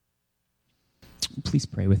Please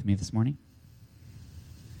pray with me this morning.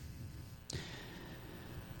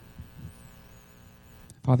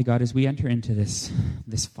 Father God, as we enter into this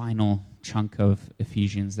final chunk of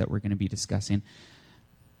Ephesians that we're going to be discussing,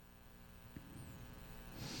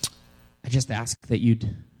 I just ask that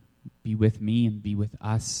you'd be with me and be with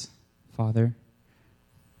us, Father.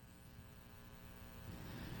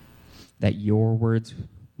 That your words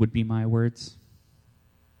would be my words.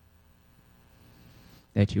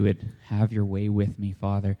 That you would have your way with me,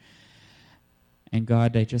 Father. And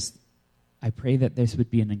God, I pray that this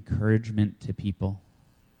would be an encouragement to people.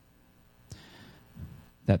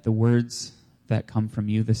 That the words that come from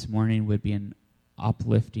you this morning would be an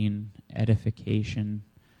uplifting edification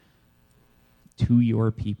to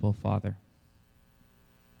your people, Father.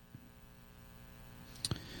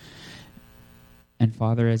 And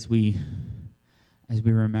Father, as we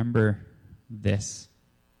remember this,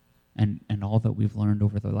 and all that we've learned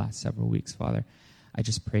over the last several weeks, Father, I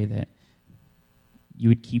just pray that you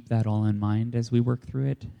would keep that all in mind as we work through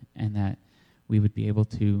it, and that we would be able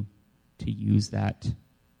to use that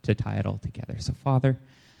to tie it all together. So, Father,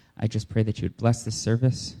 I just pray that you would bless this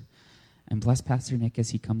service and bless Pastor Nick as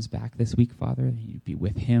he comes back this week, Father. You'd be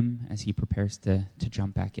with him as he prepares to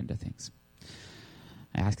jump back into things.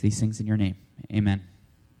 I ask these things in your name. Amen.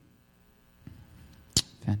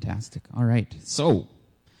 Fantastic. All right. So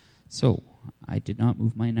I did not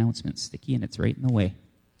move my announcement sticky, and it's right in the way.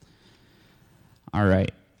 All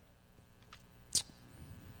right.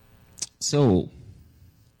 So,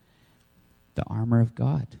 the armor of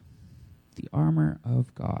God. The armor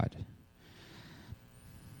of God.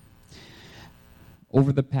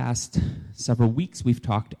 Over the past several weeks, we've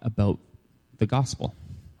talked about the gospel,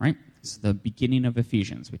 right? It's the beginning of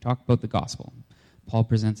Ephesians. We talked about the gospel. Paul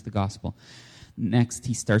presents the gospel. Next,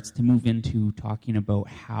 he starts to move into talking about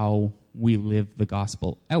how we live the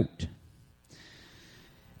gospel out.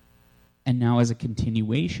 And now, as a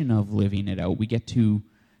continuation of living it out, we get to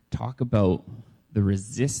talk about the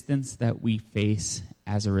resistance that we face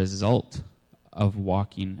as a result of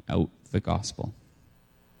walking out the gospel.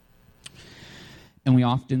 And we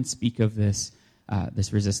often speak of this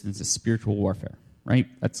resistance as spiritual warfare, right?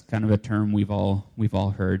 That's kind of a term we've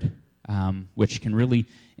all heard, which can really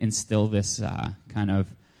instill this kind of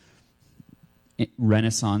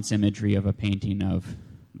Renaissance imagery of a painting of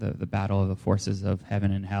the battle of the forces of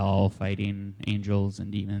heaven and hell, fighting angels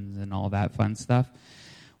and demons and all that fun stuff,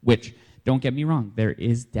 which, don't get me wrong, there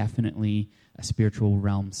is definitely a spiritual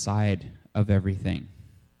realm side of everything.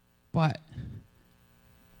 But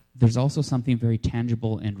there's also something very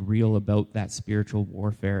tangible and real about that spiritual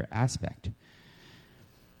warfare aspect.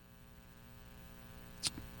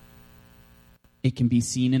 It can be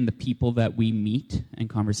seen in the people that we meet and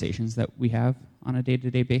conversations that we have on a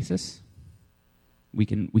day-to-day basis. We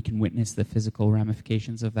can witness the physical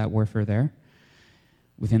ramifications of that warfare there.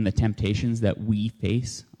 Within the temptations that we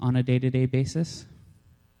face on a day-to-day basis.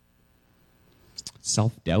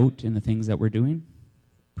 Self-doubt in the things that we're doing,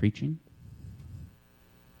 preaching.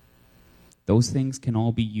 Those things can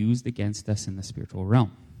all be used against us in the spiritual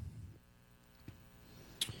realm.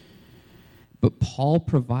 But Paul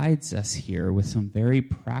provides us here with some very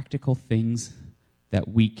practical things that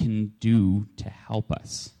we can do to help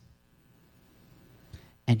us.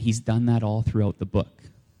 And he's done that all throughout the book.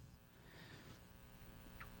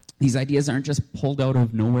 These ideas aren't just pulled out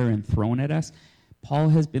of nowhere and thrown at us. Paul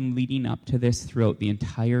has been leading up to this throughout the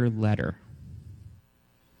entire letter.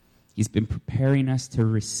 He's been preparing us to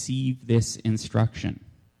receive this instruction.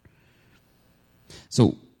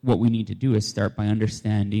 So what we need to do is start by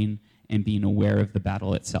understanding and being aware of the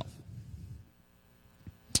battle itself.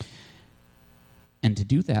 And to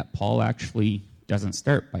do that, Paul actually doesn't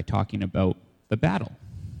start by talking about the battle.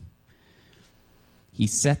 He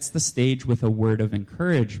sets the stage with a word of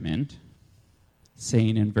encouragement,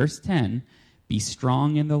 saying in verse 10, "Be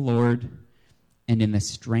strong in the Lord and in the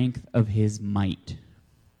strength of his might."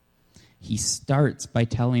 He starts by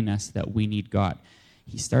telling us that we need God.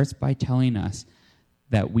 He starts by telling us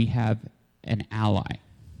that we have an ally.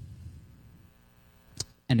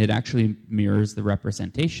 And it actually mirrors the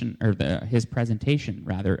representation, or his presentation,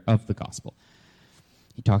 rather, of the gospel.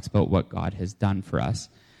 He talks about what God has done for us,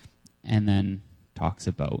 and then talks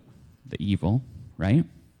about the evil, right?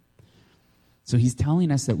 So he's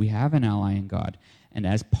telling us that we have an ally in God, and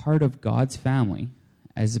as part of God's family,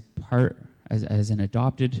 as an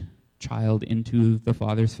adopted child into the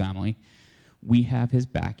Father's family, we have his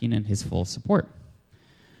backing and his full support.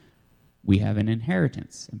 We have an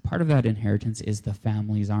inheritance, and part of that inheritance is the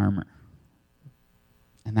family's armor.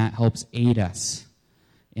 And that helps aid us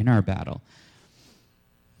in our battle.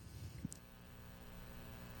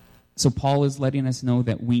 So Paul is letting us know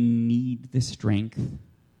that we need the strength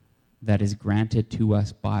that is granted to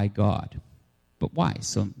us by God. But why?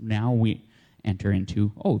 So now we enter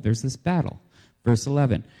into, there's this battle. Verse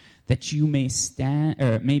 11, that you may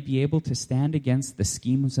be able to stand against the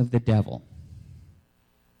schemes of the devil.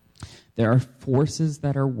 There are forces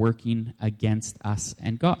that are working against us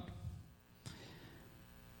and God.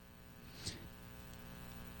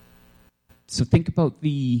 So think about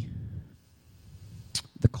the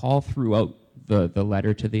call throughout the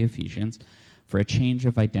letter to the Ephesians for a change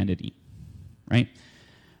of identity, right?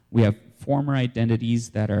 We have former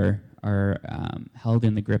identities that are held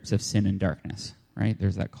in the grips of sin and darkness, right?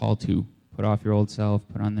 There's that call to put off your old self,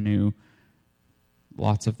 put on the new.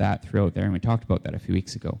 Lots of that throughout there, and we talked about that a few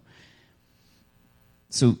weeks ago.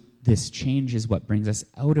 So this change is what brings us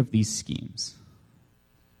out of these schemes.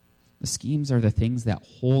 The schemes are the things that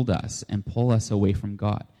hold us and pull us away from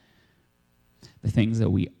God. The things that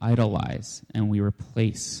we idolize and we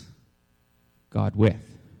replace God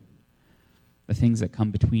with. The things that come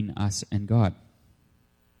between us and God.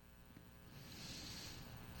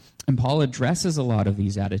 And Paul addresses a lot of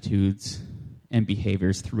these attitudes and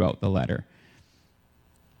behaviors throughout the letter.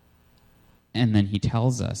 And then he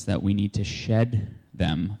tells us that we need to shed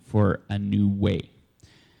them for a new way.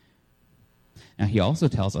 Now he also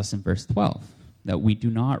tells us in verse 12 that we do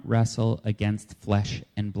not wrestle against flesh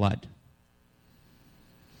and blood.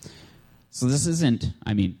 So this isn't,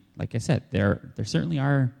 like I said, there certainly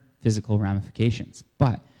are physical ramifications,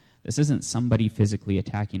 but this isn't somebody physically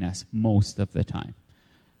attacking us most of the time.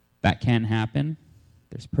 That can happen.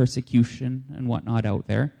 There's persecution and whatnot out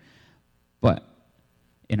there. But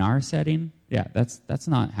in our setting, that's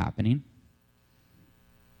not happening.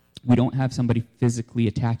 We don't have somebody physically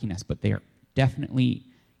attacking us, but there definitely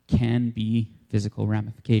can be physical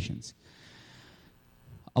ramifications.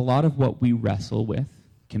 A lot of what we wrestle with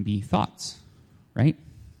can be thoughts, right?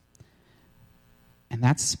 And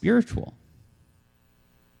that's spiritual.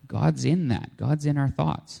 God's in that. God's in our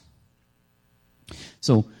thoughts.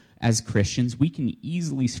 So, as Christians, we can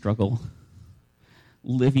easily struggle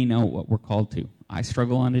living out what we're called to. I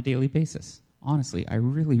struggle on a daily basis. Honestly, I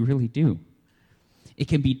really, really do. It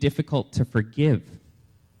can be difficult to forgive.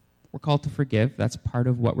 We're called to forgive. That's part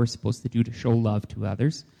of what we're supposed to do to show love to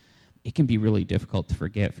others. It can be really difficult to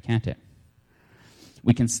forgive, can't it?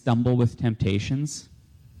 We can stumble with temptations.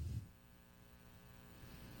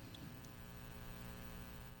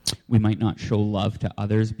 We might not show love to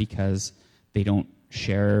others because they don't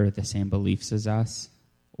share the same beliefs as us,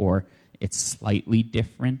 or it's slightly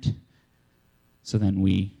different. So then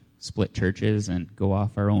we split churches and go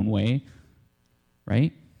off our own way,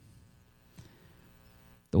 right?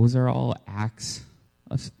 Those are all acts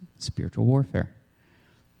of spiritual warfare.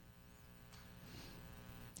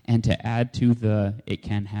 And to add to it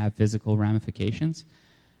can have physical ramifications,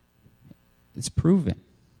 it's proven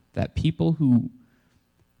that people who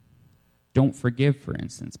don't forgive, for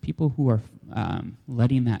instance, people who are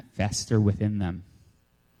letting that fester within them,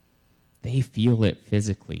 they feel it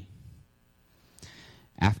physically.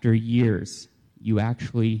 After years, you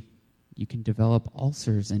can develop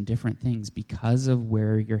ulcers and different things because of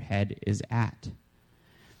where your head is at.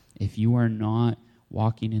 If you are not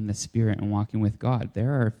walking in the Spirit and walking with God,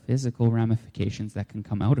 there are physical ramifications that can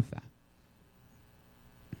come out of that.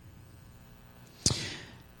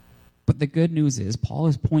 But the good news is, Paul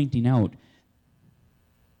is pointing out,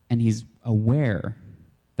 and he's aware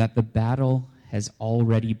that the battle has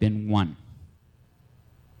already been won.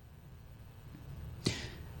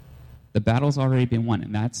 The battle's already been won,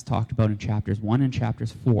 and that's talked about in chapters 1 and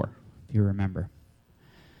chapters 4, if you remember.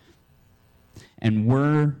 And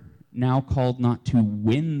we're now called not to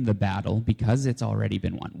win the battle because it's already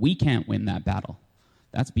been won. We can't win that battle.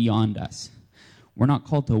 That's beyond us. We're not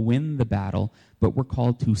called to win the battle, but we're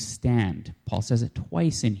called to stand. Paul says it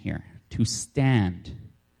twice in here, to stand.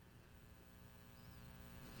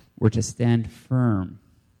 We're to stand firm.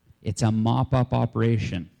 It's a mop-up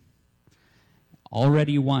operation.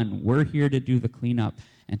 Already won. We're here to do the cleanup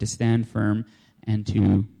and to stand firm and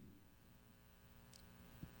to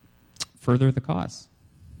further the cause.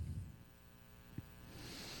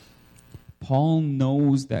 Paul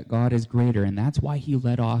knows that God is greater, and that's why he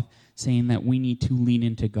led off saying that we need to lean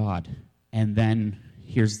into God. And then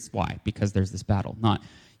here's why, because there's this battle. Not,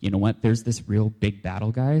 you know what, there's this real big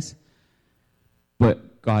battle, guys,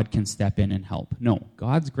 but God can step in and help. No,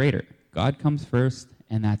 God's greater. God comes first,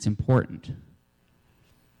 and that's important.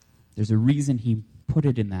 There's a reason he put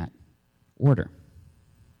it in that order.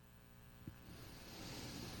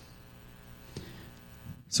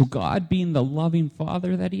 So God, being the loving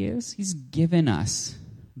Father that he is, he's given us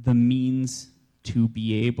the means to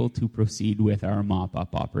be able to proceed with our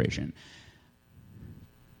mop-up operation,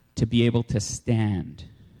 to be able to stand.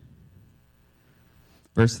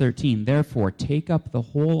 Verse 13, therefore, take up the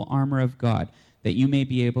whole armor of God, that you may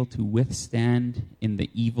be able to withstand in the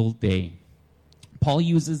evil day. Paul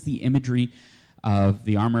uses the imagery of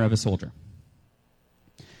the armor of a soldier,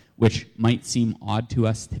 which might seem odd to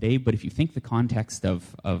us today, but if you think the context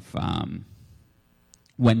of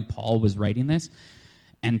when Paul was writing this,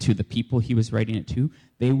 and to the people he was writing it to,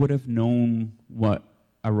 they would have known what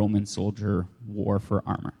a Roman soldier wore for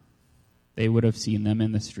armor. They would have seen them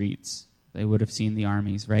in the streets. They would have seen the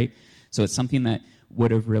armies, right? So it's something that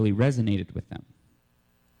would have really resonated with them.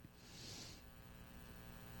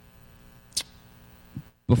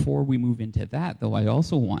 Before we move into that, though, I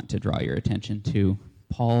also want to draw your attention to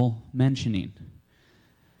Paul mentioning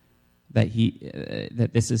that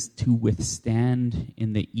that this is to withstand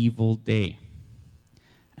in the evil day.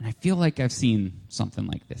 And I feel like I've seen something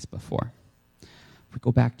like this before. If we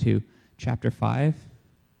go back to chapter 5,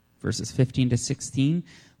 verses 15 to 16,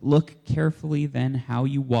 look carefully then how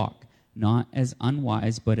you walk, not as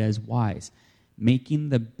unwise, but as wise, making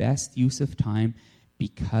the best use of time,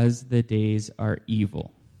 because the days are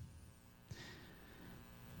evil.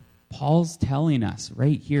 Paul's telling us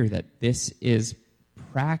right here that this is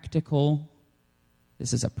practical.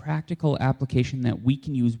 This is a practical application that we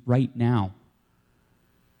can use right now.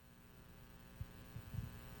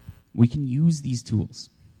 We can use these tools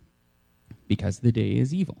because the day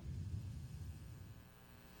is evil.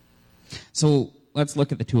 So let's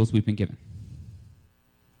look at the tools we've been given.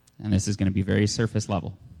 And this is going to be very surface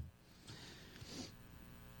level.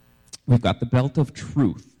 We've got the belt of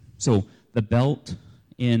truth. So the belt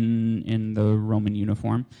in the Roman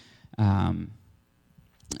uniform,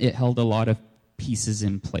 it held a lot of pieces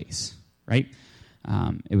in place, right?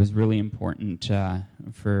 It was really important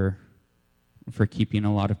for keeping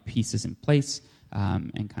a lot of pieces in place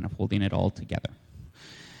and kind of holding it all together.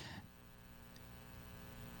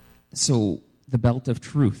 So the belt of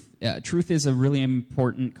truth. Truth is a really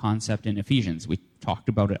important concept in Ephesians. We talked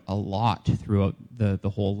about it a lot throughout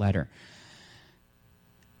the whole letter.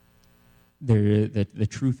 The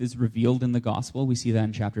truth is revealed in the gospel. We see that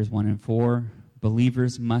in chapters 1 and 4.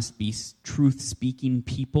 Believers must be truth-speaking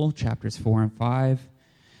people, chapters 4 and 5.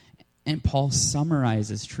 And Paul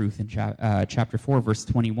summarizes truth in chapter 4, verse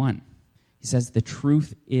 21. He says, the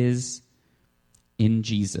truth is in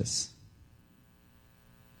Jesus.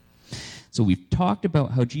 So we've talked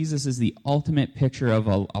about how Jesus is the ultimate picture of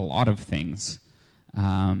a lot of things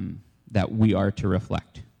that we are to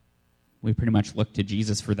reflect. We pretty much look to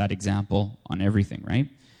Jesus for that example on everything, right?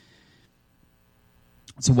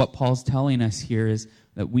 So what Paul's telling us here is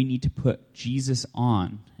that we need to put Jesus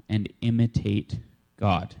on and imitate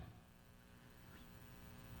God.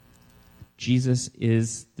 Jesus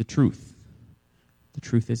is the truth. The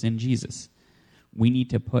truth is in Jesus. We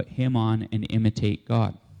need to put him on and imitate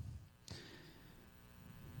God.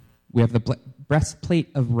 We have the breastplate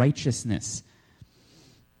of righteousness.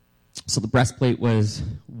 So the breastplate was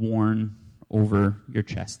worn over your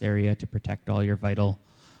chest area to protect all your vital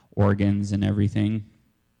organs and everything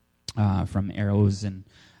from arrows and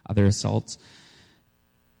other assaults.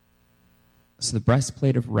 So the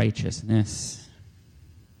breastplate of righteousness.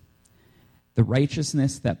 The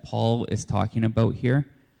righteousness that Paul is talking about here,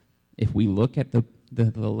 if we look at the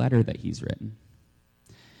letter that he's written,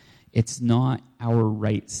 it's not our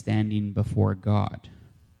right standing before God.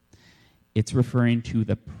 It's referring to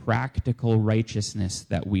the practical righteousness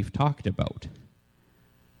that we've talked about.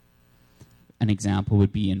 An example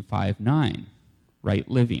would be in 5:9, right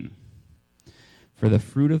living. For the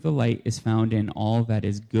fruit of the light is found in all that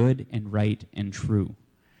is good and right and true,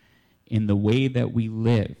 in the way that we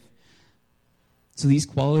live. So these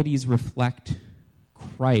qualities reflect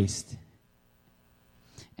Christ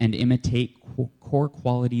and imitate core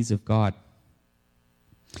qualities of God.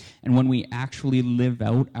 And when we actually live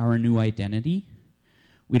out our new identity,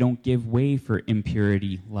 we don't give way for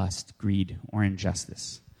impurity, lust, greed, or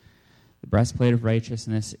injustice. The breastplate of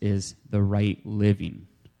righteousness is the right living.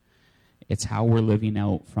 It's how we're living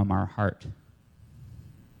out from our heart.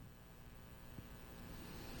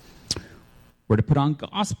 We're to put on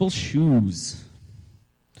gospel shoes.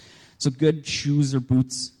 So good shoes or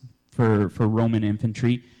boots for Roman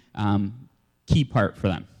infantry, key part for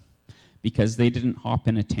them, because they didn't hop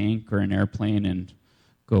in a tank or an airplane and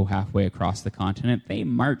go halfway across the continent. They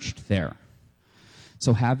marched there.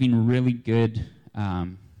 So having really good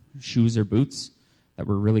shoes or boots that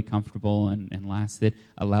were really comfortable and lasted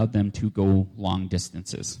allowed them to go long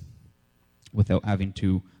distances without having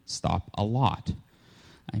to stop a lot.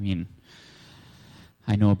 I mean,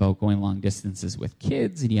 I know about going long distances with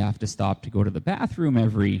kids, and you have to stop to go to the bathroom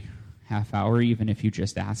every half hour, even if you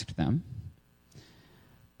just asked them.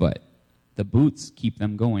 But the boots keep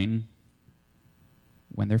them going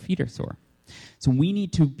when their feet are sore. So we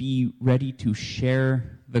need to be ready to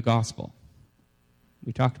share the gospel.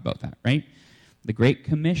 We talked about that, right? The Great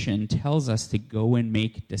Commission tells us to go and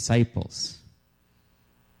make disciples.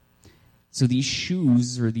 So these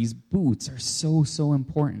shoes or these boots are so, so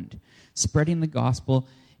important. Spreading the gospel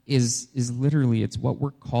is literally, it's what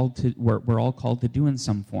we're all called to do in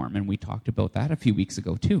some form. And we talked about that a few weeks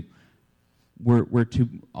ago too. We're to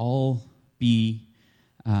all be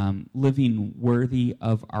living worthy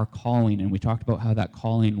of our calling. And we talked about how that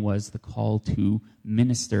calling was the call to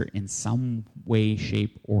minister in some way,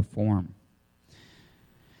 shape, or form.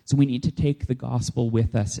 So we need to take the gospel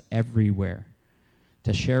with us everywhere,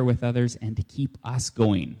 to share with others and to keep us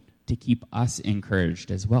going, to keep us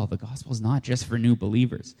encouraged as well. The gospel is not just for new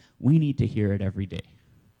believers. We need to hear it every day.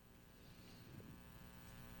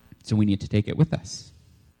 So we need to take it with us.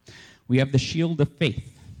 We have the shield of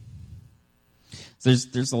faith. So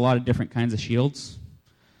there's a lot of different kinds of shields.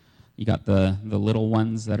 You got the little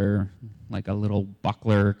ones that are like a little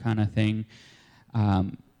buckler kind of thing.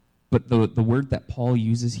 But the word that Paul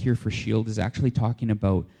uses here for shield is actually talking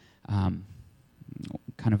about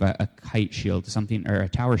kind of a kite shield, something, or a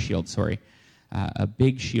tower shield, sorry. A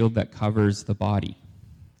big shield that covers the body,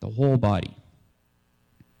 the whole body.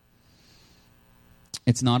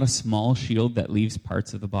 It's not a small shield that leaves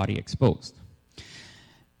parts of the body exposed.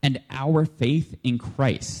 And our faith in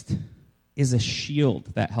Christ is a shield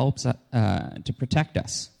that helps to protect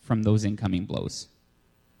us from those incoming blows.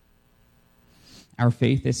 Our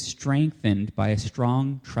faith is strengthened by a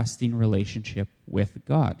strong, trusting relationship with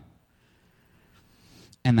God.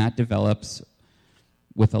 And that develops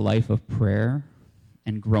with a life of prayer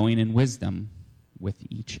and growing in wisdom with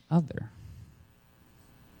each other.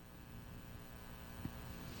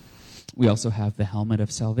 We also have the helmet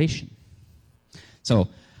of salvation. So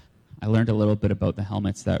I learned a little bit about the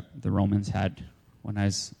helmets that the Romans had when I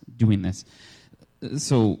was doing this.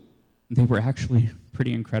 So they were actually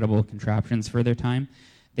pretty incredible contraptions for their time.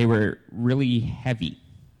 They were really heavy.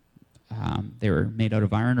 They were made out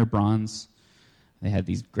of iron or bronze. They had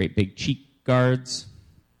these great big cheek guards.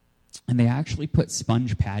 And they actually put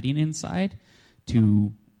sponge padding inside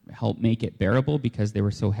to help make it bearable because they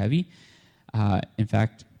were so heavy. In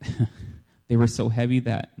fact, they were so heavy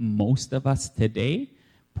that most of us today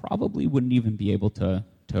probably wouldn't even be able to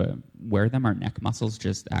wear them. Our neck muscles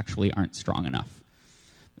just actually aren't strong enough.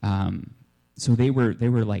 So they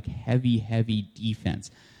were like heavy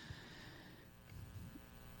defense.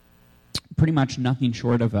 Pretty much nothing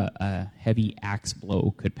short of a heavy axe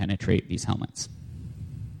blow could penetrate these helmets.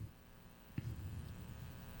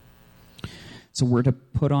 So we're to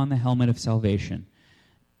put on the helmet of salvation.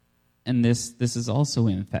 And this is also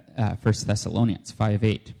in 1 Thessalonians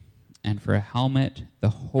 5:8. And for a helmet, the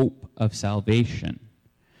hope of salvation.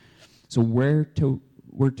 So we're to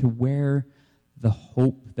wear the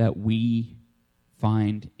hope that we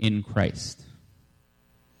find in Christ.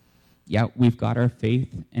 Yeah, we've got our faith,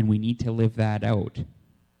 and we need to live that out.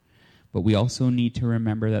 But we also need to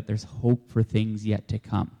remember that there's hope for things yet to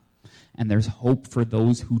come. And there's hope for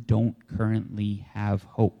those who don't currently have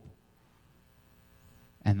hope.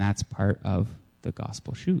 And that's part of the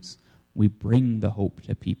gospel shoes. We bring the hope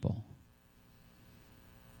to people.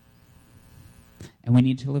 And we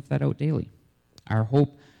need to live that out daily. Our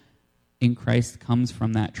hope in Christ comes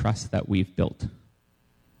from that trust that we've built.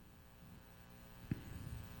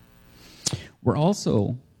 We're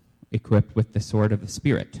also equipped with the sword of the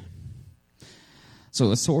Spirit.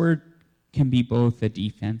 So a sword can be both a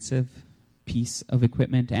defensive piece of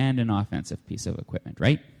equipment and an offensive piece of equipment,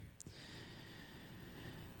 right?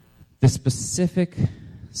 The specific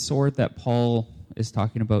sword that Paul is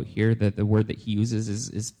talking about here, the word that he uses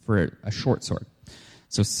is for a short sword.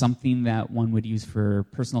 So something that one would use for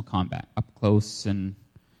personal combat, up close and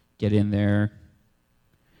get in there.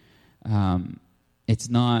 It's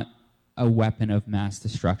not a weapon of mass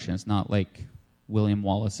destruction. It's not like William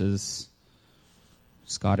Wallace's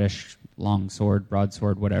Scottish long sword,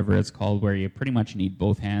 broadsword, whatever it's called, where you pretty much need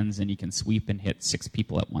both hands and you can sweep and hit 6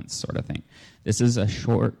 people at once sort of thing. This is a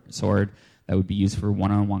short sword that would be used for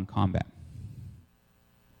one-on-one combat.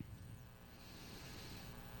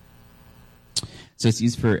 So it's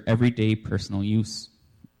used for everyday personal use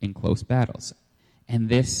in close battles. And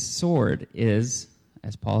this sword is,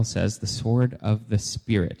 as Paul says, the sword of the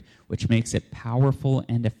Spirit, which makes it powerful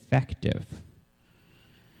and effective.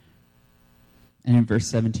 And in verse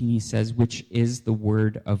 17 he says, which is the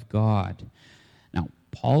word of God. Now,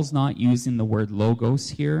 Paul's not using the word logos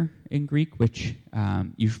here in Greek, which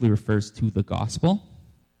usually refers to the gospel.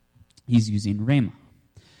 He's using rhema,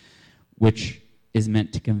 which is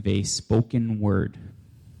meant to convey spoken word.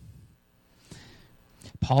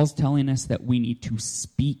 Paul's telling us that we need to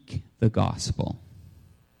speak the gospel.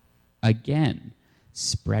 Again,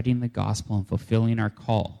 spreading the gospel and fulfilling our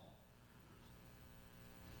call.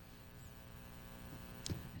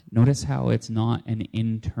 Notice how it's not an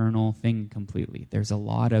internal thing completely. There's a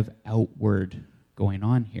lot of outward going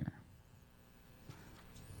on here.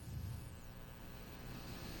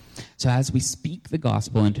 So as we speak the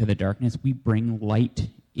gospel into the darkness, we bring light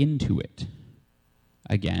into it.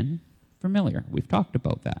 Again, familiar. We've talked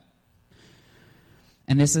about that.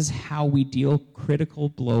 And this is how we deal critical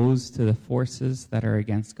blows to the forces that are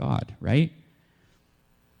against God, right?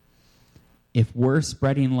 If we're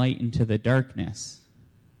spreading light into the darkness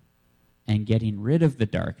and getting rid of the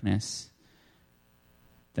darkness,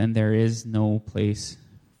 then there is no place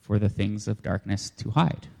for the things of darkness to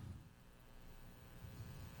hide.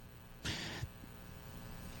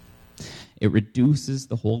 It reduces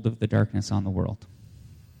the hold of the darkness on the world.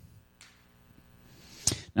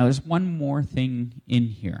 Now, there's one more thing in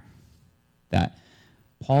here that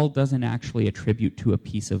Paul doesn't actually attribute to a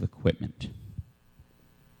piece of equipment.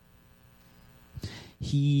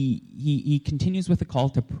 He continues with a call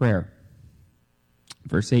to prayer.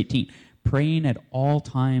 Verse 18, praying at all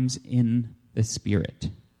times in the Spirit.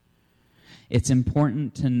 It's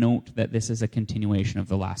important to note that this is a continuation of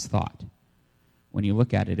the last thought. When you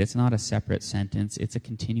look at it, it's not a separate sentence. It's a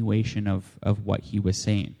continuation of what he was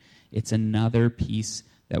saying. It's another piece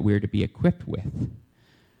that we're to be equipped with.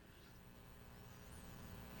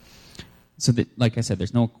 So that, like I said,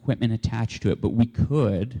 there's no equipment attached to it, but we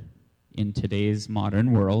could, in today's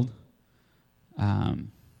modern world,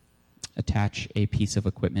 attach a piece of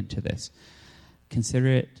equipment to this. Consider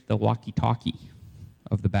it the walkie-talkie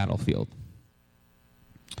of the battlefield.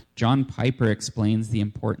 John Piper explains the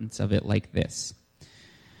importance of it like this.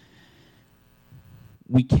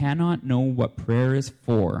 We cannot know what prayer is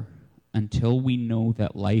for until we know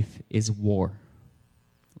that life is war.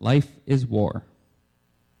 Life is war.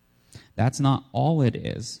 That's not all it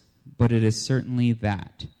is, but it is certainly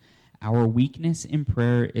that. Our weakness in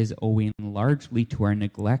prayer is owing largely to our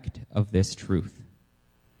neglect of this truth.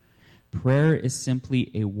 Prayer is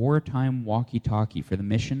simply a wartime walkie-talkie for the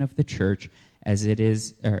mission of the church as it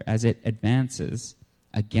advances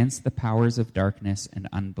against the powers of darkness and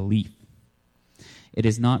unbelief. It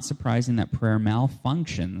is not surprising that prayer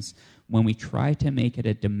malfunctions when we try to make it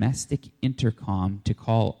a domestic intercom to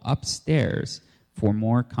call upstairs for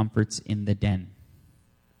more comforts in the den.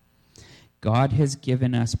 God has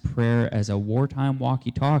given us prayer as a wartime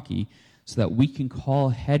walkie-talkie so that we can call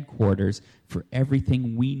headquarters for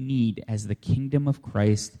everything we need as the kingdom of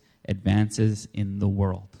Christ advances in the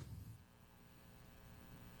world.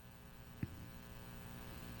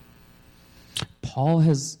 Paul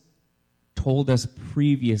has told us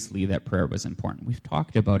previously that prayer was important. We've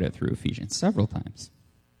talked about it through Ephesians several times.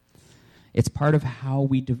 It's part of how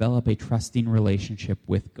we develop a trusting relationship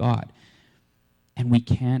with God. And we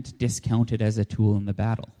can't discount it as a tool in the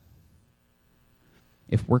battle.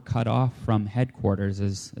 If we're cut off from headquarters,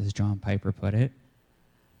 as John Piper put it,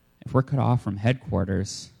 if we're cut off from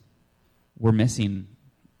headquarters, we're missing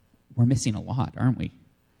a lot, aren't we?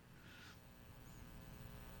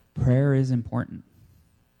 Prayer is important.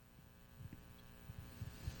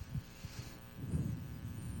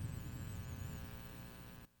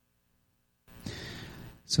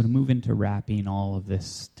 So to move into wrapping all of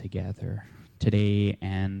this together today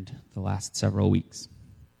and the last several weeks.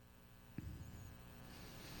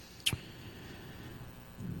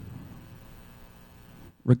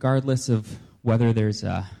 Regardless of whether there's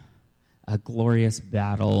a glorious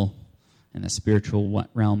battle in the spiritual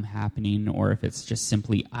realm happening or if it's just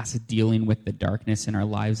simply us dealing with the darkness in our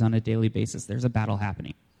lives on a daily basis, there's a battle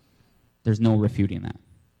happening. There's no refuting that.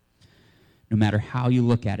 No matter how you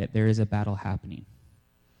look at it, there is a battle happening.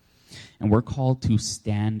 And we're called to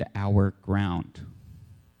stand our ground.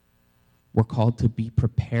 We're called to be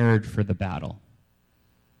prepared for the battle.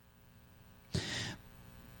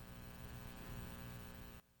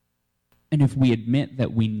 And if we admit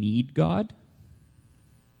that we need God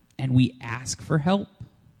and we ask for help,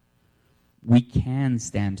 we can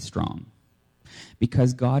stand strong.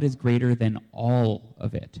 Because God is greater than all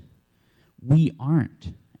of it. We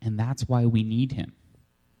aren't, and that's why we need him.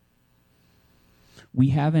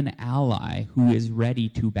 We have an ally who is ready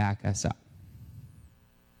to back us up.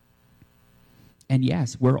 And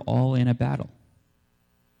yes, we're all in a battle.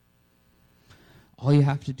 All you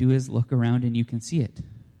have to do is look around and you can see it.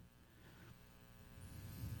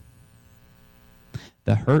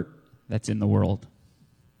 the hurt that's in the world,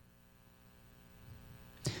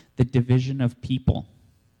 the division of people,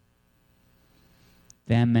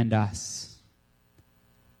 them and us,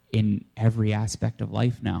 in every aspect of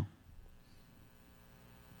life now.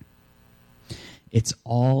 It's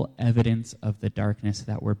all evidence of the darkness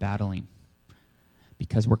that we're battling,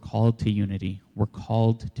 because we're called to unity. We're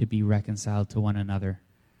called to be reconciled to one another.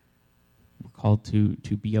 We're called to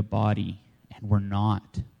be a body, and we're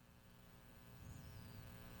not.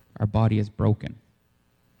 Our body is broken.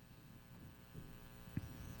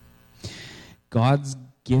 God's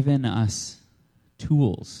given us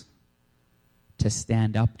tools to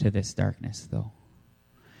stand up to this darkness, though.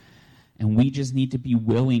 And we just need to be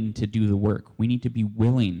willing to do the work. We need to be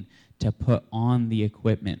willing to put on the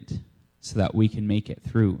equipment so that we can make it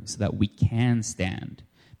through, so that we can stand.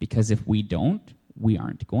 Because if we don't, we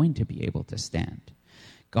aren't going to be able to stand.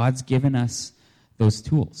 God's given us those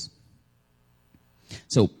tools.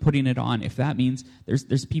 So putting it on, if that means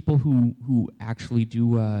there's people who actually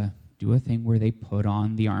do a thing where they put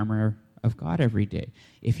on the armor of God every day.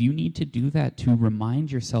 If you need to do that to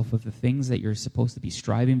remind yourself of the things that you're supposed to be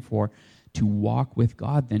striving for to walk with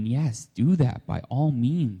God, then yes, do that by all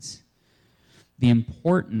means. The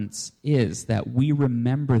importance is that we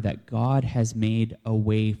remember that God has made a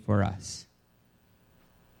way for us.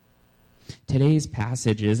 Today's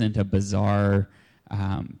passage isn't a bizarre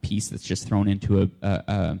piece that's just thrown into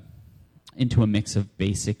a mix of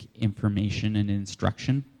basic information and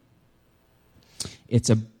instruction. It's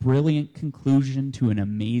a brilliant conclusion to an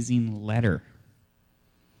amazing letter.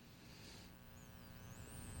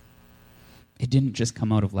 It didn't just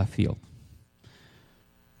come out of left field.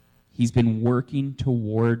 He's been working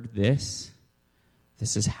toward this.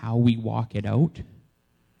 This is how we walk it out.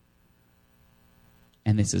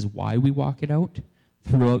 And this is why we walk it out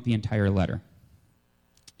throughout the entire letter.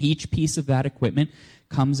 Each piece of that equipment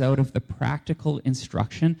comes out of the practical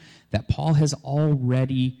instruction that Paul has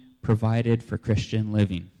already provided for Christian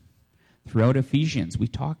living. Throughout Ephesians, we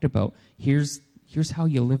talked about here's how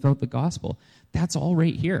you live out the gospel. That's all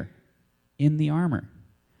right here in the armor.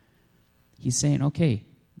 He's saying, okay,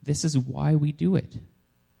 this is why we do it.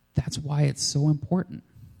 That's why it's so important.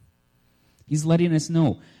 He's letting us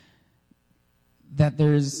know that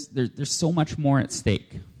there's so much more at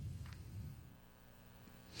stake.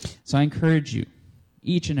 So I encourage you,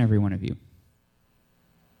 each and every one of you,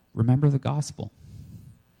 remember the gospel.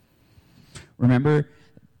 Remember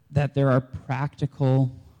that there are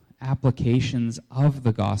practical applications of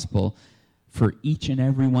the gospel for each and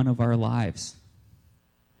every one of our lives.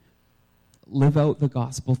 Live out the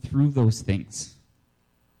gospel through those things.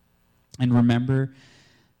 And remember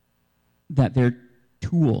that they're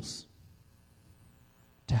tools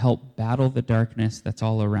to help battle the darkness that's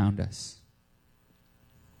all around us.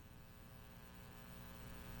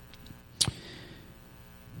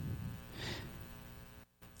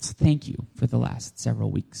 So thank you for the last several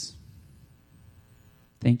weeks.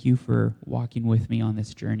 Thank you for walking with me on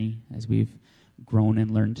this journey as we've grown and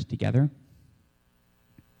learned together.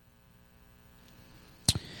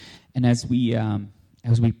 And as we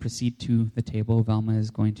proceed to the table, Velma is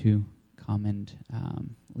going to come and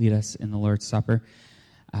lead us in the Lord's Supper.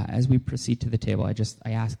 As we proceed to the table,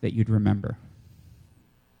 I ask that you'd remember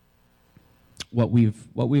what we've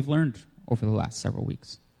learned over the last several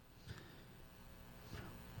weeks.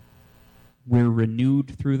 We're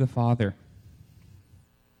renewed through the Father.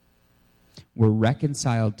 We're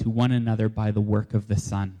reconciled to one another by the work of the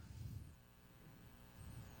Son.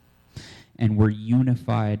 And we're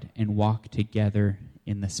unified and walk together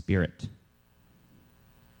in the Spirit.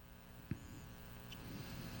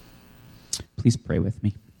 Please pray with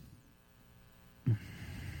me.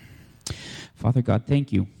 Father God,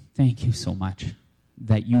 thank you. Thank you so much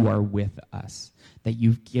that you are with us, that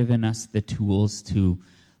you've given us the tools to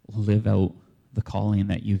live out the calling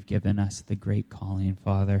that you've given us, the great calling,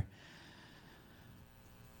 Father.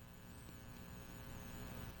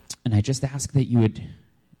 And I just ask that you would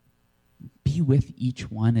be with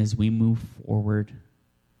each one as we move forward,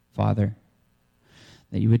 Father,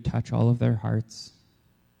 that you would touch all of their hearts,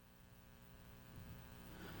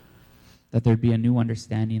 that there'd be a new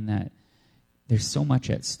understanding that there's so much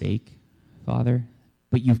at stake, Father,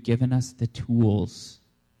 but you've given us the tools.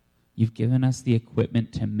 You've given us the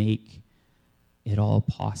equipment to make it all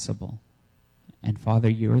possible. And Father,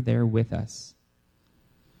 you're there with us.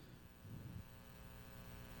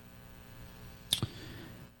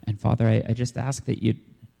 And Father, I just ask that you'd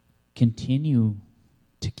continue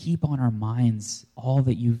to keep on our minds all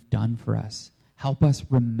that you've done for us. Help us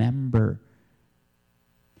remember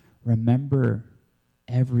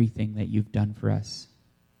everything that you've done for us.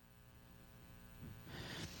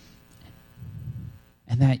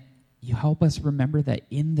 And that you help us remember that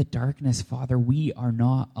in the darkness, Father, we are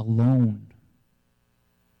not alone.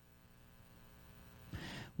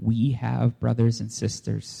 We have brothers and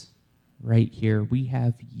sisters right here. We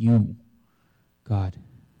have you, God.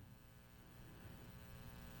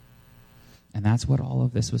 And that's what all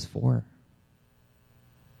of this was for.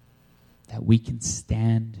 That we can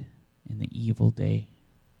stand in the evil day.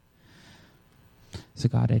 So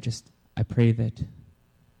God, I pray that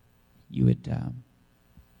you would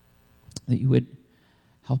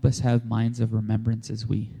help us have minds of remembrance as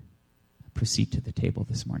we proceed to the table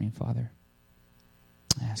this morning, Father.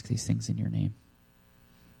 I ask these things in your name.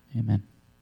 Amen.